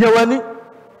a bia wani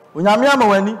onyame ama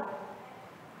wani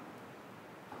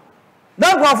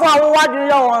dan kwafo a wo wadwene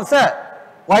ya won se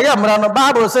wa ye mra no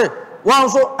Bible say won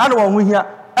so ane won hu hia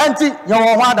anti ye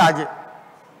won ho adaje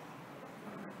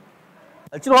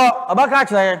akiro abaka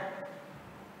kire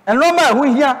eno ma hu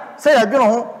hia se ya dwene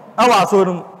ho awa so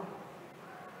ni mu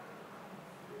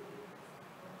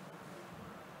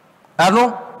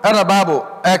ano era Bible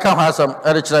e ka hasam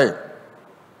ere kire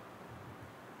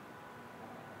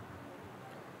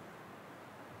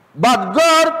but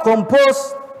God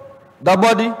composed the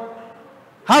body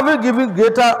having given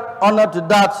greater honor to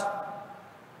that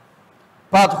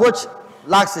part which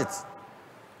lacks it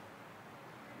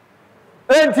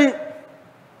enti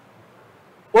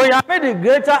o ya made the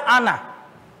greater honor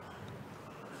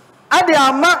ade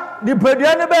ama di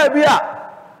pedua ne ba bia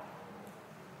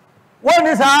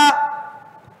woni sa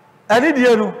ani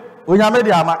die no onyame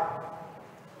di ama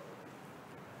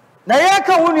na ye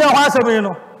ka wonu ho asem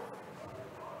no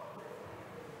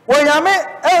onyame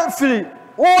enfiri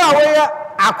wo a wo ya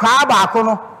akwa ba ko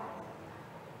no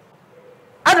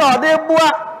ana ode bua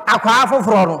akwa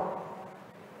afoforo no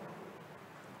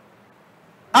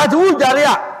ati wu jare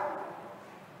a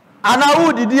ana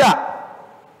wu didi a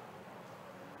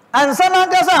ansa na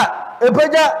gasa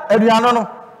epeja aduano no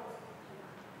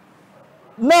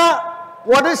na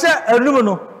wode se anum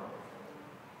no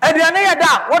aduane ye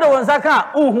da wode wonsa ka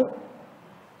uhu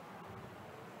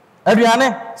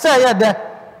aduane se ye de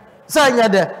se ye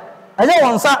de anya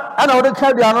wonsa ana wode ka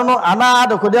aduano no ana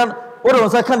de kode wode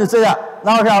wonsa ka ni se ya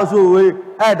na wo hwa so we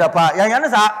da pa yan yan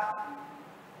sa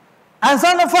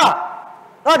ansa no fa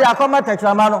no de akoma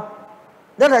techrama no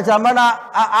de techrama na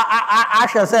a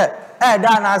hwe se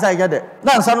da na asa yede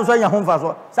na nsa no so nya ho mfa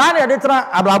so saa na de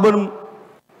tra ablabonum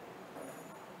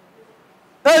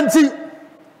enti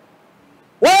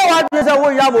wa de se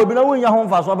wo ya mo bi na wo nya ho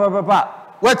mfa so pepepa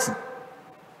wati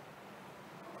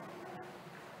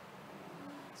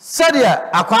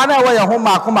sadia akwa na wo ya ho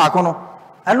maako no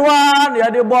eno a na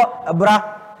de bo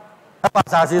abra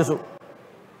apasase so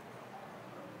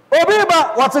obi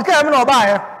ba wateka mi na oba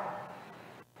aye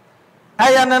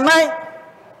aya na nan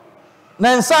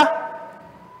na nsa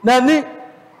na ni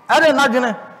ade na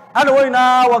dwene ade wo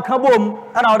ina waka bom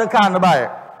ana wo de ka na ba aye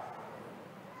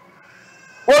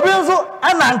obi nso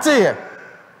anante ye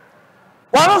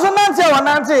wano so nante wa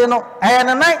nante no aya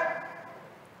na nan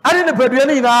ade ne padua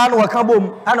ni na na waka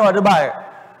bom ana wo de ba aye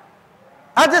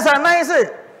ate sa nan se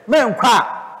men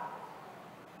kwa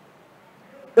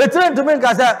etire ntumi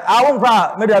nkasa awon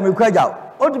kwa media me kwa jaw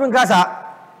otumi nkasa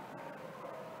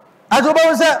ajoba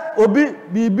won se obi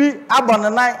bibi abon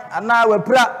nan ana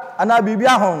wapira ana bibi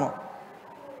ahon no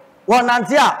won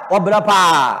nante a obra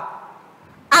pa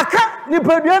aka ni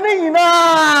padua ni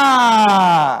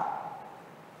nyina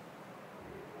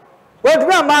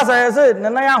otumi amasa yese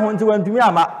nanan ahon ti wantumi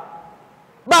ama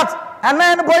but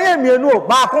anan no boye mienu o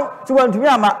baako ti wantumi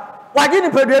ama waje ni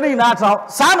padua ni nyina atraw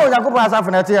saa na Yakobon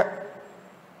asafo na te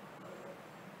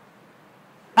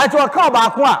ati waka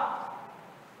baako a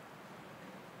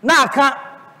na aka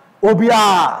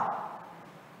obia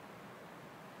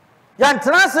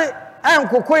yantrase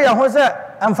enkoko ye ho se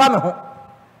emfa me ho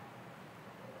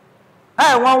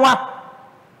wanwa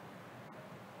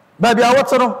baby a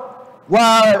woto no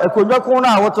wa akonwa kon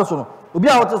na woto so no obi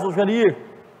a woto so hwede ye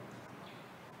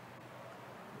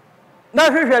na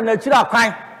hwehwe na kira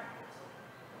kwan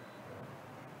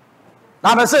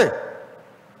na me se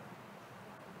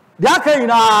dia kan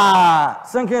ina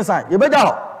sinking sign ye beja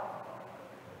ho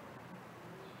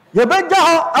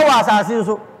awa asase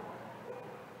so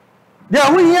dia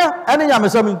hu hia ene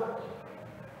nyamesami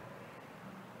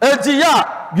enti ya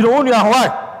biro wonu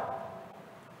ahwai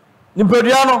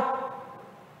nimpadua no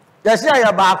ya sia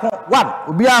ya baako one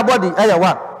obi a body aya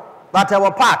one but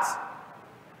our part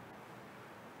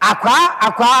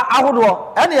akwa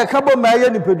ahodo ene ye ka bom ma ye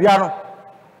nimpadua no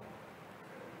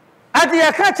ati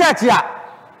ye ka church ya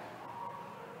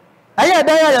aye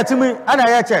dan ya yatimi ana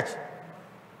ya church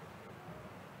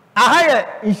aha ye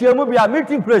ihyiamu bia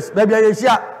meeting place ba bia ye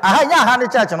hia aha nya aha ne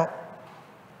church no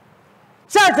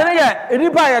church ne ye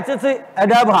enipa ye tete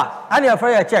edaba ana ya fa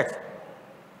ye church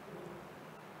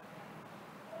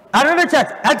ana ne church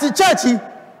ati church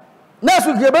na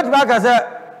su ge betu aka se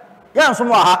ya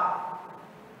nsomo aha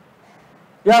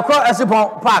ya ko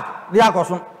Asipon park dia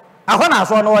akoso akọ na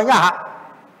aso no wanya aha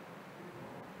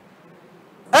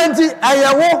enti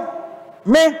ayewo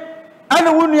me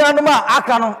ana wunua no ma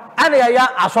aka no ana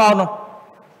ya aso no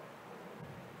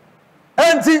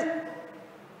enti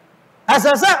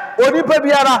asasa onipa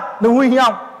biara ne hu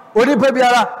hia onipa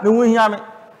biara ne hu hia me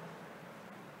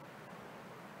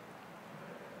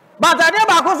bata de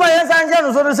ba ko so yen sanje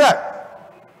no so se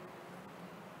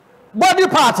body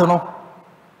part no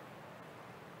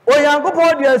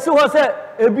Oyankopon de asi ho se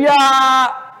ebia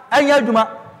anya adwuma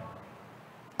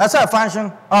asa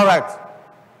function all right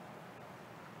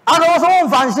and also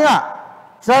function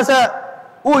say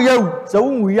o yewu se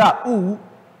wu ya wu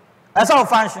asa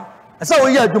function asa o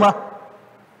ya adwuma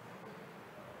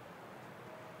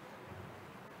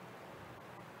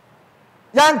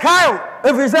yan kai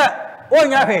if you say o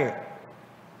nya he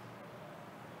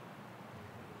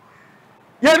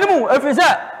yenimu if you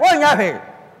say o nya he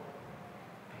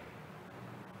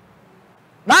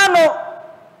nano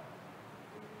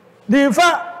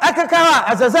dinfa akaka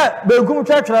asese benkum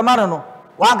twetwere mare no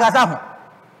wa gasa ho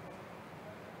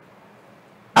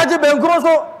aje benkum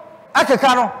so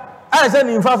akaka no ayese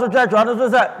ninfa so twetwere no so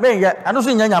se menye ano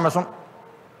so nyanya meso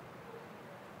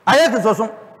ayeke so so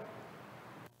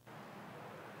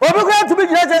obi ko tubi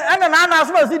gire ene na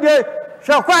aso asi die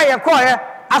hwe kwa ye ko ye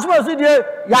aso asi die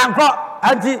yanko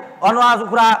anti ono aso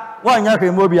kura wonya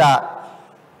hwemo bia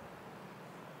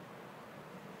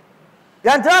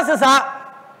yantrase sa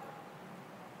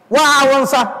wa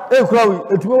wonsa ekurawi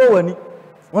etumo wo wani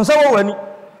wonsa wo wani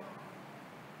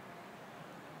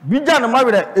bija no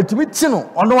mawere etumi ti no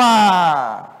ono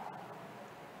a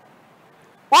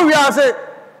o wi ase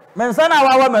mensa na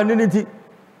wa maniniti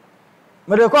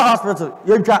mere ko hospital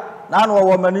yentwa na no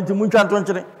wo maniniti muntwa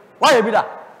ntonkyere wa ye bida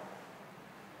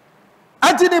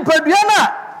anti ni padua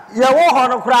na ye wo ho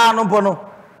no kura no mpo no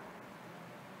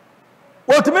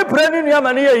otumi pre ni nua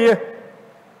mane ye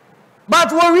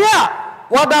but wo wi a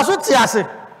wada so ti ase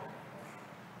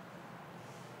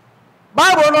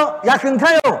Bible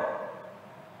yakenkan yo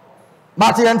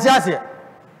but yenti ase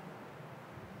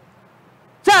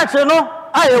church no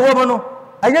aye wo mu no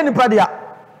aye nipa dia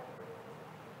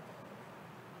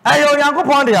aye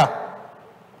Onyankopon dia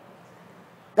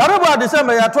yabe bo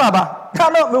December ya to aba ka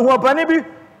no me hu opani bi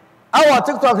awo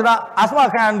TikTok na asma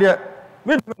kan dia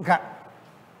me nka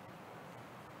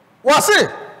wose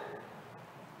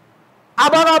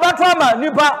abana abato ama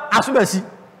nipa asubasi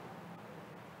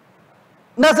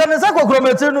na se ne se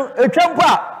kokrometi no etwampo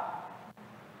a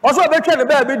oso betwe ne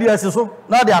ba bi di asiso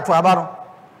na de ato aba no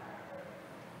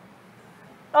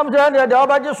am je ne de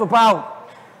obaje so pa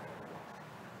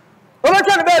o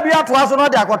betwe ne ba bi ato aso na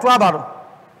de akoto aba no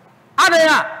ade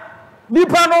ya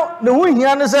nipa no ne hu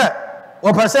hia ne se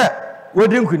wo pese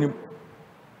wodi nkunim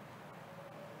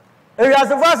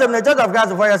ewiasefo asem ne church of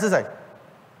God for yesese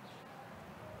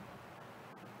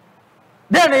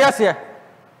then yese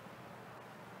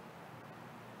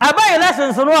aba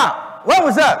elections no a wo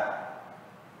mu se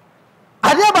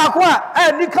ade ba ko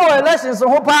a ni ka elections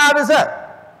ho pa de se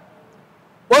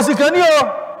osikani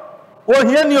o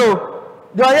ohiani o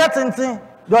do ye tenten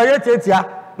do ye tetia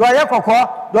do ye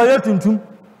kokko do ye tuntum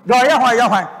do ye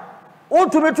hwan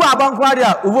untumi to abanko ade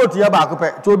a vote ye ba ko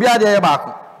pe to obi ade ye ba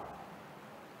ko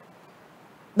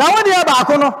na wodi ye ba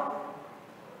ko no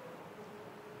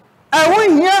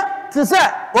won hia ti se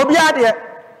obi ade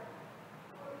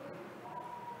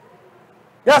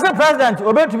ya se president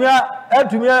obetumi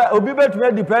obi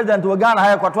betumi di president wo Ghana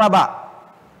ha kwato aba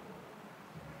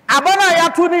abana ya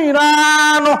to ni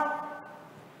nyina no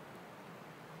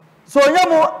so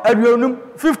nyemu aduonum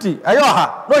 50 ayo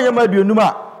ha no nyemu aduonum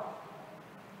a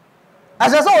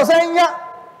asese wo sanya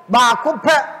ba ko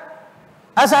pe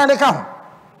asan de ka ho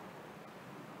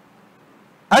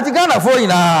ati Ghana fo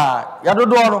nyina ya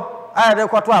dodo no aya de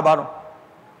kwato aba no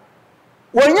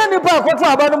wonya nipa kwato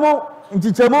aba no mu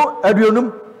nchichemu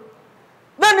aduonum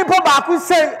na nipa ba ku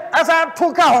sei asan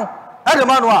to ka ho ade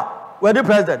ma no a we di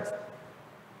president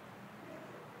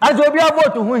ajo obi a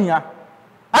vote hu hia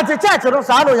ati church no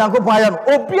sa no Yankopon aye no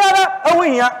obiara ahu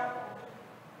hia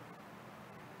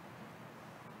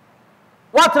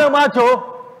watre ma cho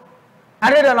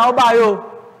ade de na oba yo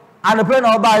anope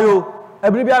na oba yo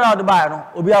ebiri bia na oba no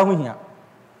obi ahu hia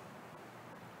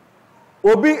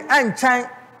obi anchan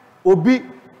obi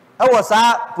ewo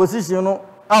sa position no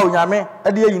a onyame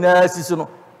ade yina asisi no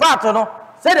part no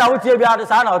se dia wotie bia de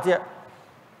sa na wotie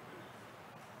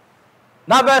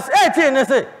na verse 18 ne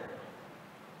say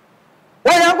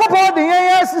Onyankopon de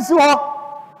yen asisi ho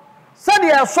se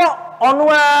dia so ono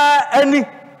ani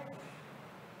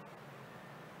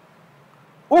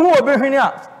uhu obi hwini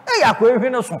a yakọ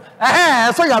ehwini so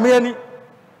so yame ani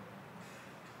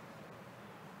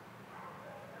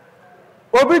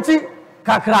obiti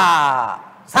kakra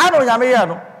sa no yame ye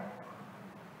no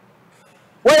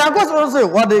wo yanko so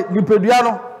wo de nipedua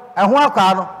no eho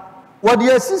akwa no wo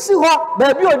de asisi ho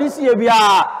ba bi odi si ye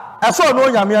bia eso no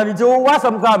yame ani je wo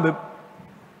asam kwa mbem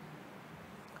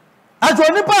ajo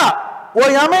nipa wo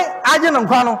yame age ne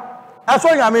nkwa no eso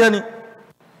yame ani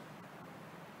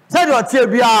said otie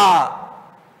bia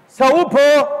sawupo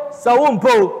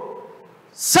sawumpo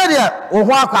said wo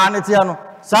ho akwa ne te no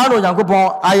sa no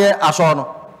Yankopon aye aso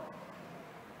no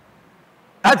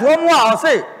atwo mu a o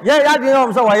say ye ya de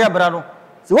no so wa ye bra no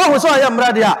si wo ho so ye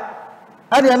mra de a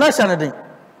ade na hya ne den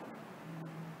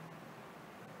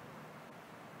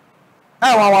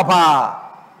wa pa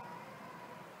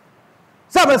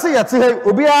sabe se ye te he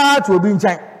obi a to obi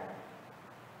nchan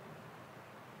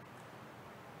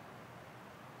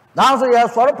na so ye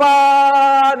soro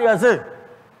pa ne ye se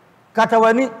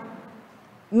katawani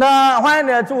na hwan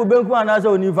na ete obenku ana se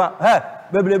onifa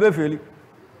beblebe feli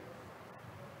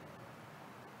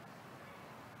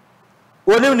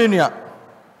onim ninia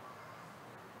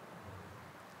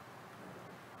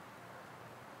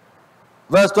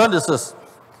verse 26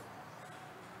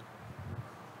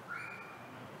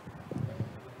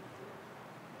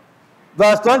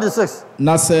 verse 26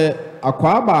 na se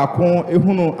akwa baako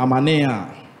ehunu amane a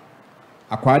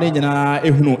akwa ne nyina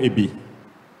ehunu ebi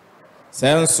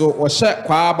senso wo hye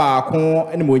kwa baako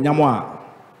ene monyam a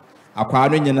akwa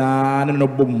no nyina ne no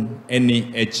bom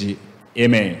eni eji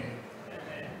amen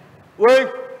we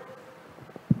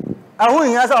ahu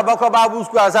hia sa obakọ Bible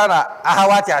school asa na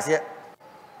ahawati ase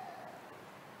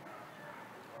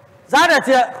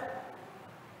zadete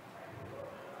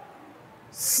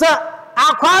sa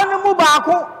akwa no mu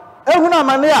baako ehunu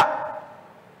amane a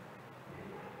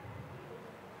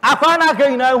akwa na ka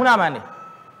nyina ehunu amane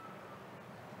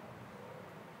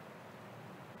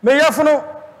me yafuno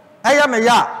aya me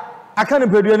ya aka ne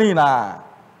pedua ni nyina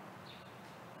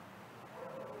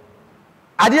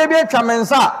ade bi atwa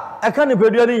mensa aka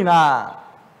nipadua ni na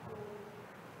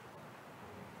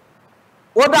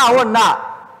woda wonna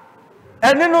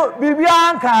eni no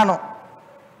bibia nka no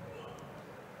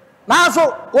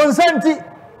naso wonsanti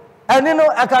eni no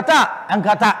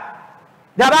enkata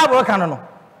daba bo kan no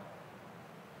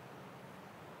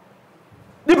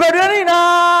nipadua ni na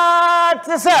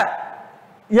tse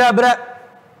ya bre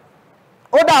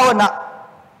woda wonna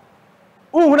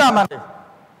uhuna mande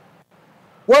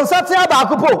wonsati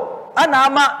abakopo ana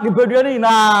ama nipadua ni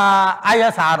na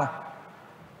ayesa no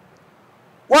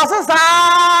wasesa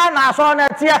na so na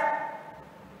tie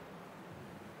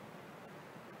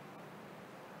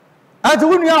ati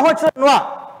wunua ho kire no a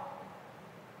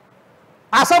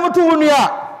asam tu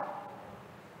wunua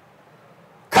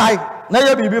kai na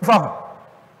ya bibi fa ho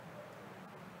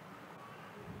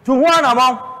tu ho ana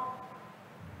ma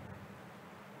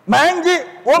mangi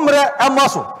omre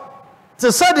amaso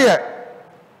te sade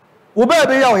wo ba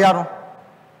be ya o ya no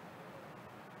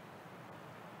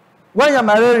wanya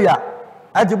malaria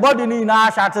ati body ni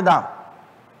na shut down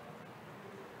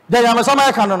de ya mesoma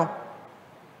e kan no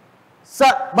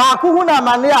sa ba ku hu na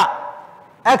mane a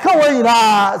e ka wo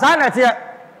yira za na tie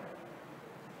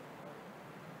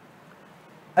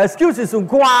excuses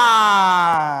nkwa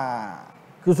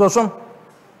kusosom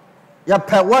ya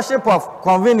pe worship of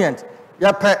convenient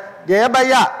ya pe de ya ba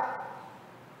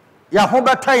ya ho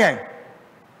betayen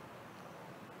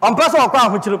on person kwa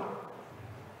ho chiru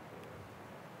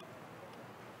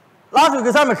last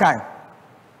week some kind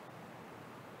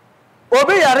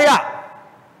obi yare a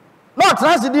no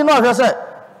transidi no hwe se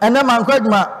ene mankwa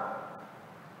adwuma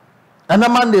ene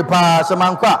mande pa se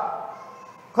mankwa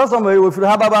customer we firi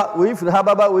hababa we firi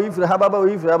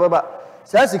hababa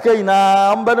sa sika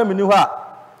ina omba na mini ho a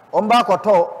omba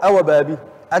akoto ewo baabi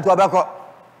ati obako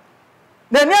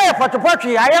na ne ye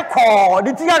potopotwe aye ko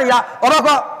di tiyare ya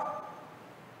obako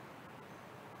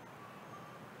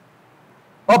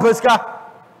opeska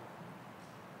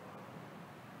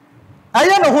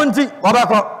aye no hunti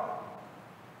obako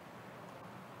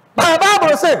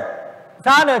Bible say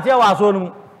kana tie waso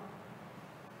nu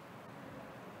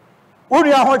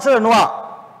uri ahụ chere no a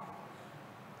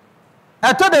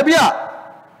eto de bia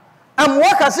amwo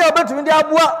kase obetumi de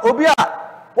aboa obi a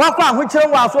wakọ ahụ chere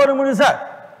waso nu mu se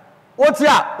oti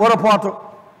a wo report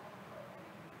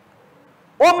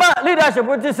o ma leadership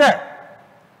oti se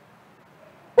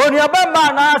oniaba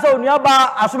ma na se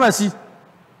oniaba asomasi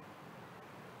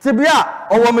tibia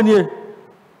owo menie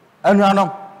anuanom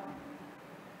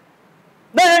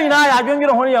na yin na ya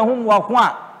adwendwere ho ye hu wako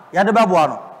a ya de beboa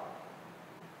no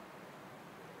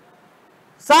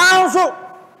sanso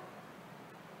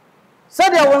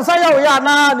said ya wonsa ya wo ya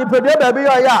na ni pedua baabi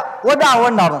ya woda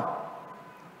wonna no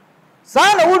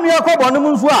sa na wonu yakobo no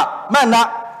munsu a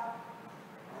manna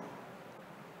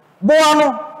boa no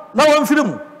na won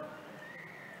firimu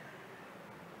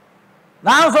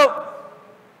nanso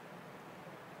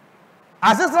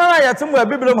asesana na ya timu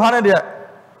biblim ha ne de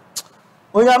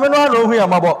onyame no anu hu ya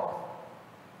mabo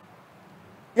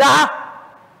ya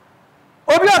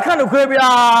obi aka ne kura bia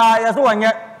ya so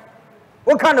wanye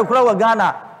o ka ne kura wa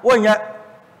Ghana wonye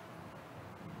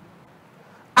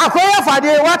akoya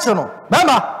fade wache no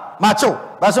bema macho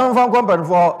ba so mfan company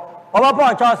for oba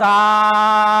pa cha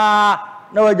sa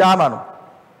na wa jama no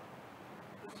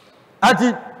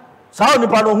ati sao ni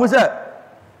pa no hu se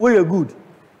we are good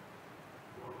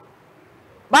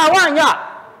ba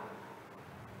wanya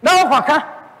na kwaka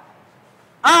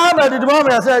ama di mo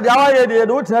me say dia wa ye de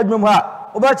do tina dwum ha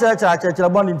oba chere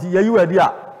bond nti yayi wadi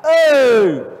a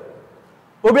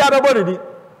obi abebo di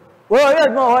wo ye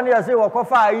dwum ho ne ya say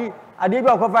wakofa yi ade bi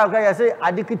wakofa ka ya say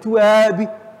ade ketua bi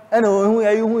ena hu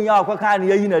yayi hu ya wakoka ne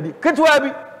yayi na di ketua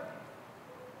bi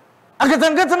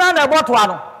aketangetana na boto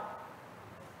ano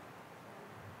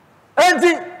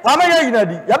enti wa ma yayi na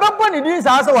di ya bebo ni di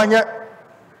sa asa wanye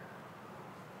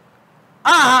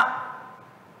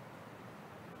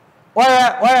Why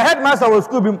headmaster was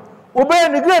school bim obey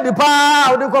ni grade pa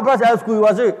o de ko pass school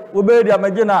was say obey dia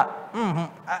magina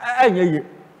enye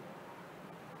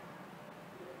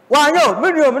wa yo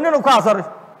video me no kwa sorry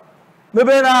me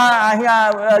be na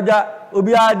ahia ja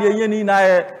obi a de enye ni na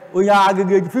oya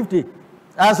agege 50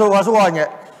 aso was wonye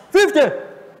 50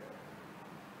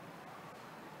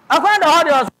 akwanda ho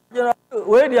de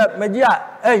we dia magia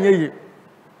enye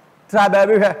tra ba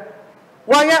bi hwe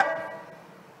wonye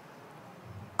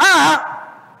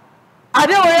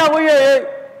ade wo ye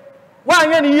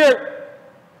wanye ni ye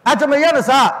atamaye no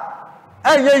sa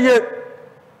ye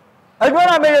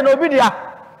adwara me ye no bi dia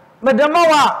me de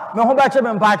mawa me ho ba che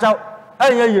me mpa chaw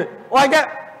ye wage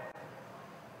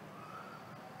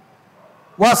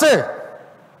wase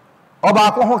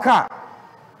oba ko ho ka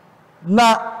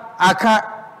na aka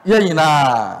yɛnyina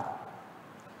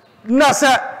na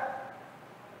sɛ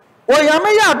oyame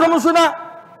ya adom so na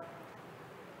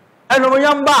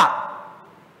enomonyam ba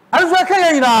anso aka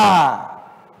yɛnyina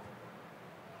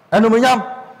enomonyam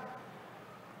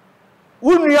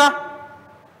unua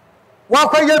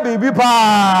wakɔyɛ bibi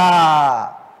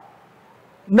pa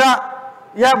na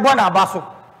yɛbɔ na aba so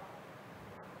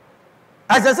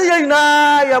asɛsɛ yɛnyina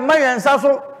yɛma yɛnsa so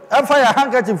ɛfa yɛ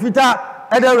handkerchief fita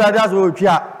ɛda awurade aso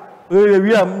otwia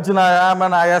ewia mtina ama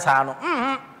na ayɛ saa no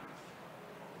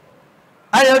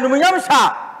ayɛ enomonyam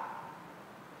hya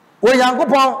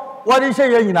onyankopɔn wɔde hyɛ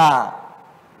yɛnyina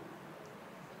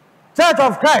Church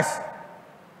of Christ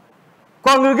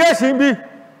congregation bi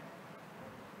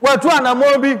watu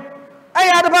anamo bi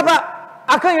ɛyɛ ade papa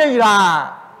aka yɛnyina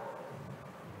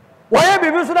wɔyɛ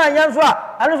bibi so na nyɛ so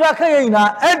a ano so aka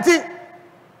yɛnyina enti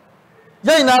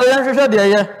yɛnyina yɛnhwehwɛ deɛ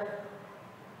yɛ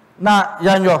na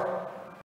yɛnyɔ